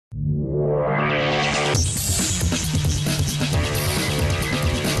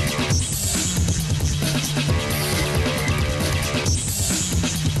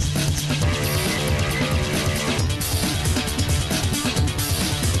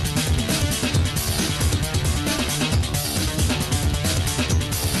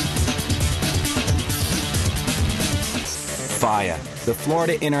FIEA, the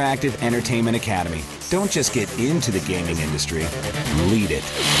Florida Interactive Entertainment Academy. Don't just get into the gaming industry, lead it.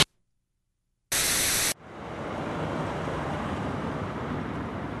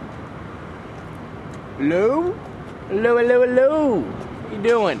 Hello? Hello, hello, hello. What you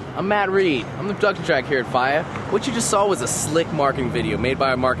doing? I'm Matt Reed. I'm the production track here at FIEA. What you just saw was a slick marketing video made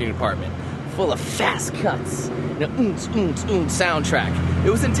by our marketing department, full of fast cuts and an soundtrack. It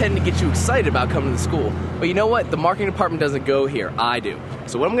was intended to get you excited about coming to the school. But you know what? The marketing department doesn't go here. I do.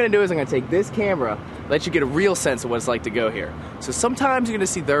 So what I'm going to do is I'm going to take this camera, let you get a real sense of what it's like to go here. So sometimes you're going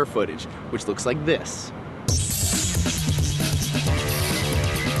to see their footage, which looks like this.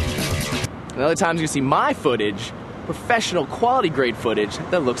 And other times you see my footage, professional quality grade footage,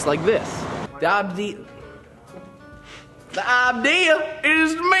 that looks like this. The idea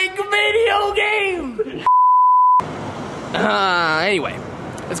is to make a video game! Anyway,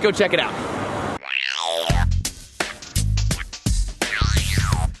 let's go check it out.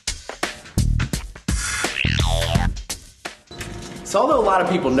 So although a lot of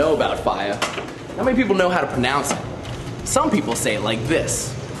people know about FIEA, how many people know how to pronounce it? Some people say it like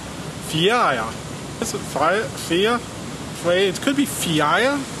this. FIEA. Is it FIEA? It could be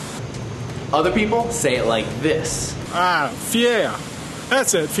FIEA. Other people say it like this. FIEA.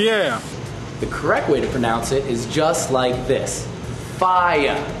 That's it, FIEA. The correct way to pronounce it is just like this.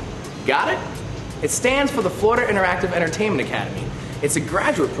 FIEA. Got it? It stands for the Florida Interactive Entertainment Academy. It's a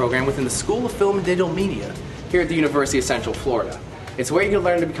graduate program within the School of Film and Digital Media here at the University of Central Florida. It's where you can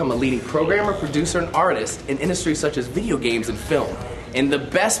learn to become a leading programmer, producer, and artist in industries such as video games and film. And the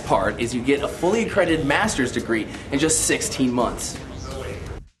best part is you get a fully accredited master's degree in just 16 months.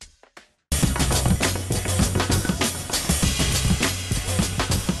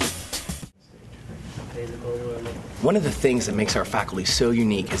 One of the things that makes our faculty so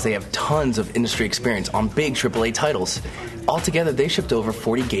unique is they have tons of industry experience on big AAA titles. Altogether, they shipped over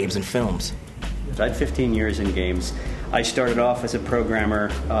 40 games and films. I had 15 years in games. I started off as a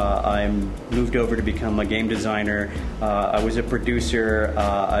programmer. I moved over to become a game designer. I was a producer.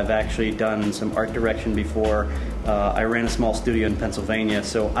 I've actually done some art direction before. I ran a small studio in Pennsylvania,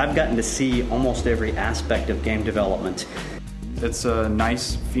 so I've gotten to see almost every aspect of game development. It's a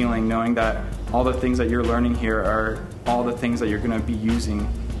nice feeling knowing that all the things that you're learning here are all the things that you're going to be using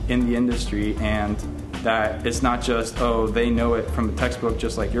in the industry, and that it's not just, oh, they know it from the textbook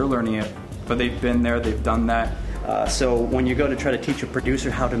just like you're learning it, but they've been there, they've done that. So when you go to try to teach a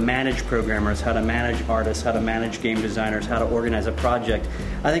producer how to manage programmers, how to manage artists, how to manage game designers, how to organize a project,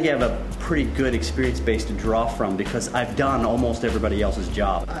 I think you have a pretty good experience base to draw from because I've done almost everybody else's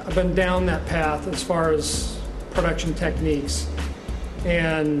job. I've been down that path as far as production techniques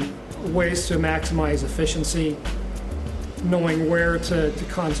and ways to maximize efficiency, knowing where to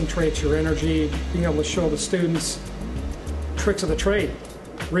concentrate your energy, being able to show the students tricks of the trade.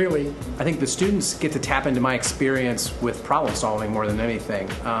 Really. I think the students get to tap into my experience with problem solving more than anything.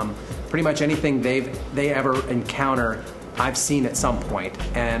 Pretty much anything they ever encounter, I've seen at some point,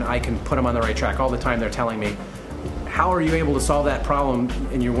 and I can put them on the right track. All the time they're telling me, how are you able to solve that problem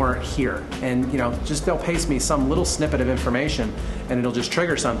and you weren't here? And you know, just they'll paste me some little snippet of information and it'll just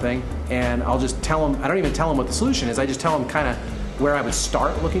trigger something, and I'll just tell them, I don't even tell them what the solution is, I just tell them kind of where I would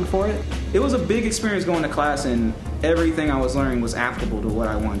start looking for it. It was a big experience going to class, and everything I was learning was applicable to what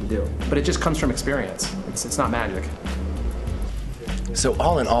I wanted to do. But it just comes from experience. It's not magic. So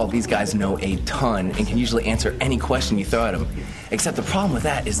all in all, these guys know a ton and can usually answer any question you throw at them. Except the problem with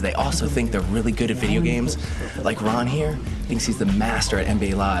that is they also think they're really good at video games. Like Ron here thinks he's the master at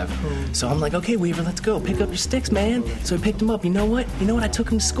NBA Live. So I'm like, okay, Weaver, let's go. Pick up your sticks, man. So he picked him up. You know what? I took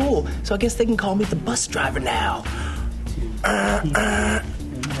him to school. So I guess they can call me the bus driver now. I'm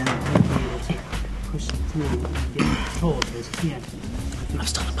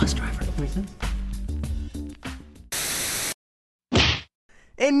still the bus driver.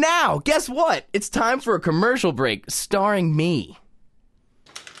 And now, guess what? It's time for a commercial break starring me.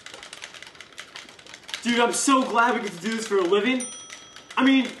 Dude, I'm so glad we get to do this for a living. I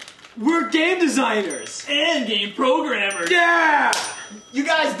mean, we're game designers. And game programmers. Yeah! You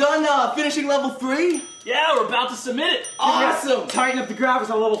guys done finishing level 3? Yeah, we're about to submit it. Awesome! Tighten up the graphics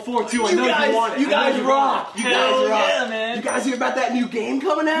on level 4 too. I know you want it. You guys rock. You guys rock. Yeah, man. You guys hear about that new game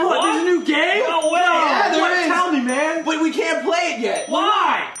coming out? What? There's a new game? No way. Yeah, there is. Tell me, man. But we can't play it yet.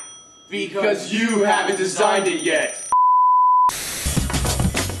 Why? Because you haven't designed it yet.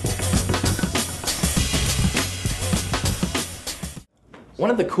 One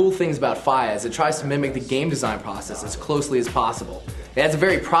of the cool things about FIEA is it tries to mimic the game design process as closely as possible. It has a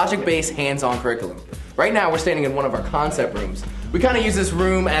very project-based, hands-on curriculum. Right now, we're standing in one of our concept rooms. We kind of use this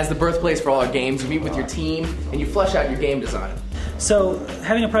room as the birthplace for all our games. You meet with your team, and you flesh out your game design. So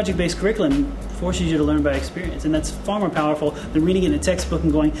having a project-based curriculum forces you to learn by experience, and that's far more powerful than reading it in a textbook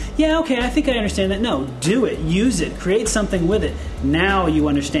and going, yeah, okay, I think I understand that. No, do it, use it, create something with it. Now you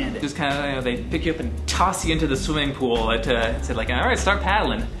understand it. Just kind of, they pick you up and toss you into the swimming pool to say, like, all right, start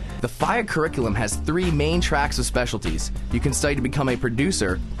paddling. The FIEA curriculum has 3 main tracks of specialties you can study to become a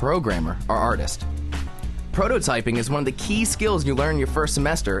producer, programmer, or artist. Prototyping is one of the key skills you learn in your first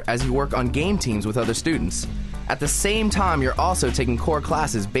semester as you work on game teams with other students. At the same time, you're also taking core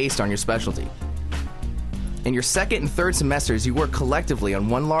classes based on your specialty. In your second and third semesters, you work collectively on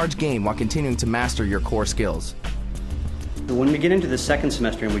one large game while continuing to master your core skills. When we get into the second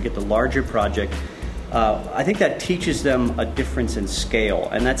semester and we get the larger project, I think that teaches them a difference in scale,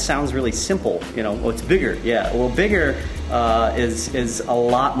 and that sounds really simple. You know, well, it's bigger. Yeah, well, bigger is a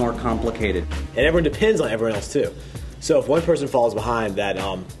lot more complicated. And everyone depends on everyone else too. So if one person falls behind, that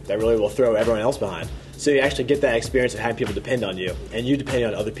really will throw everyone else behind. So you actually get that experience of having people depend on you, and you depending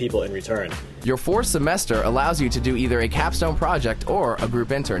on other people in return. Your fourth semester allows you to do either a capstone project or a group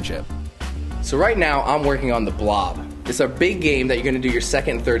internship. So right now, I'm working on The Blob. It's a big game that you're going to do your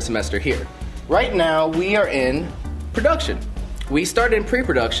second and third semester here. Right now, we are in production. We started in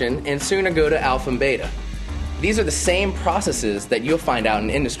pre-production and soon to go to alpha and beta. These are the same processes that you'll find out in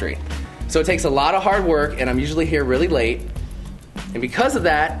industry. So it takes a lot of hard work, and I'm usually here really late. And because of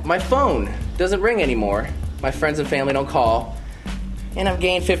that, my phone doesn't ring anymore. My friends and family don't call. And I've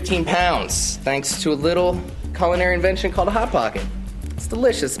gained 15 pounds, thanks to a little culinary invention called a Hot Pocket. It's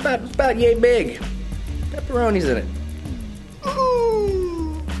delicious, it's about yay big. Pepperoni's in it.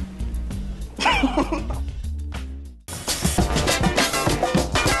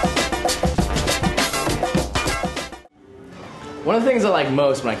 One of the things I like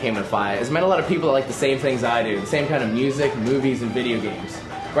most when I came to FIEA is I met a lot of people that like the same things I do, the same kind of music, movies, and video games.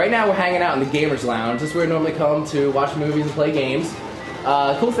 Right now we're hanging out in the Gamers Lounge. This is where we normally come to watch movies and play games.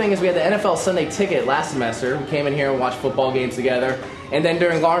 The cool thing is we had the NFL Sunday Ticket last semester. We came in here and watched football games together. And then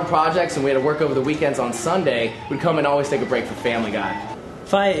during long projects and we had to work over the weekends on Sunday, we'd come and always take a break for Family Guy.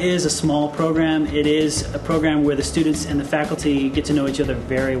 FIEA is a small program. It is a program where the students and the faculty get to know each other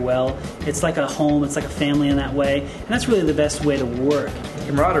very well. It's like a home, it's like a family in that way, and that's really the best way to work. The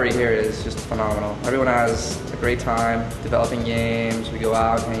camaraderie here is just phenomenal. Everyone has a great time developing games. We go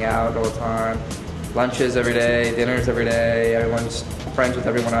out, hang out all the time. Lunches every day, dinners every day. Everyone's friends with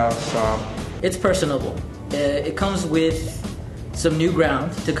everyone else. It's personable. It comes with some new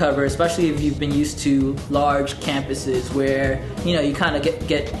ground to cover, especially if you've been used to large campuses where, you know, you kind of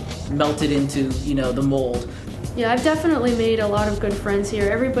get melted into, you know, the mold. Yeah, I've definitely made a lot of good friends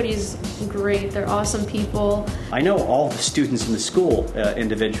here. Everybody's great. They're awesome people. I know all the students in the school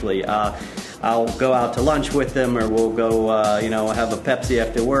individually. I'll go out to lunch with them, or we'll go, have a Pepsi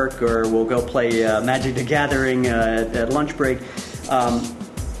after work, or we'll go play Magic the Gathering at lunch break.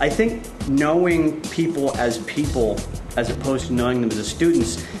 I think knowing people as opposed to knowing them as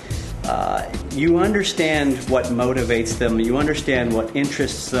students, you understand what motivates them, you understand what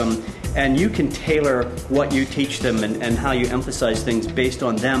interests them, and you can tailor what you teach them and how you emphasize things based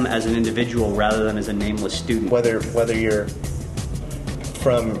on them as an individual rather than as a nameless student. Whether you're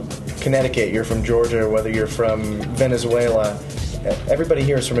from Connecticut, you're from Georgia, whether you're from Venezuela, everybody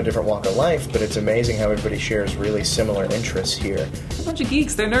here is from a different walk of life, but it's amazing how everybody shares really similar interests here. A bunch of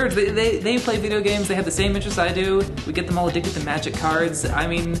geeks, they're nerds. They play video games, they have the same interests I do. We get them all addicted to magic cards. I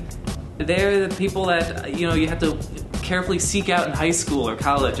mean, they're the people that, you know, you have to carefully seek out in high school or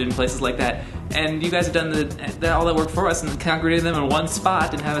college and places like that. And you guys have done all that work for us and congregated them in one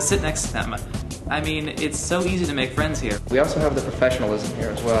spot and have us sit next to them. I mean, it's so easy to make friends here. We also have the professionalism here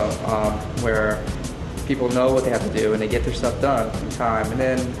as well, where people know what they have to do and they get their stuff done in time. And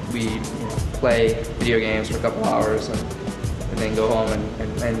then we play video games for a couple hours and then go home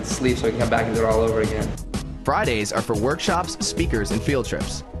and sleep so we can come back and do it all over again. Fridays are for workshops, speakers, and field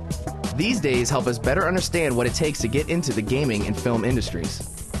trips. These days help us better understand what it takes to get into the gaming and film industries.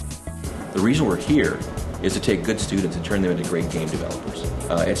 The reason we're here is to take good students and turn them into great game developers.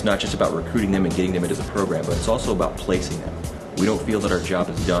 It's not just about recruiting them and getting them into the program, but it's also about placing them. We don't feel that our job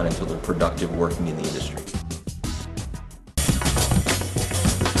is done until they're productive working in the industry.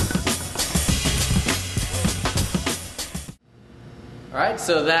 All right,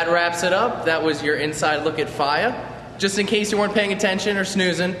 so that wraps it up. That was your inside look at FIEA. Just in case you weren't paying attention or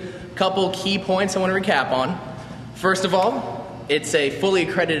snoozing, a couple key points I want to recap on. First of all, it's a fully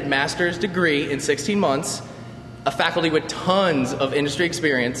accredited master's degree in 16 months, a faculty with tons of industry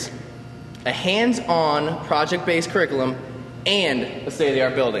experience, a hands-on project-based curriculum, and a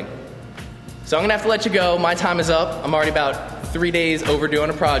state-of-the-art building. So I'm gonna have to let you go. My time is up. I'm already about 3 days overdue on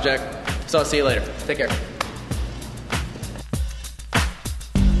a project. So I'll see you later. Take care.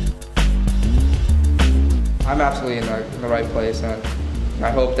 I'm absolutely in the right place, and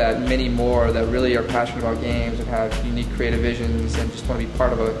I hope that many more that really are passionate about games and have unique creative visions and just want to be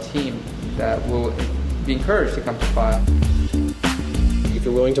part of a team that will be encouraged to come to FIEA. If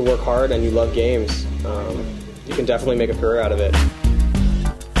you're willing to work hard and you love games, you can definitely make a career out of it.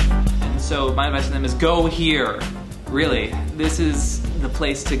 And so my advice to them is go here. Really, this is the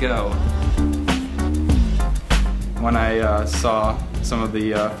place to go. When I saw some of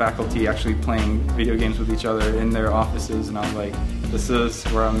the faculty actually playing video games with each other in their offices, and I was like, this is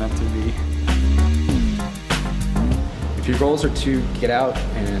where I'm meant to be. If your goals are to get out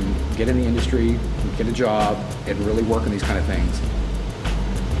and get in the industry, get a job, and really work on these kind of things,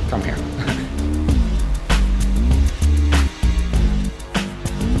 come here.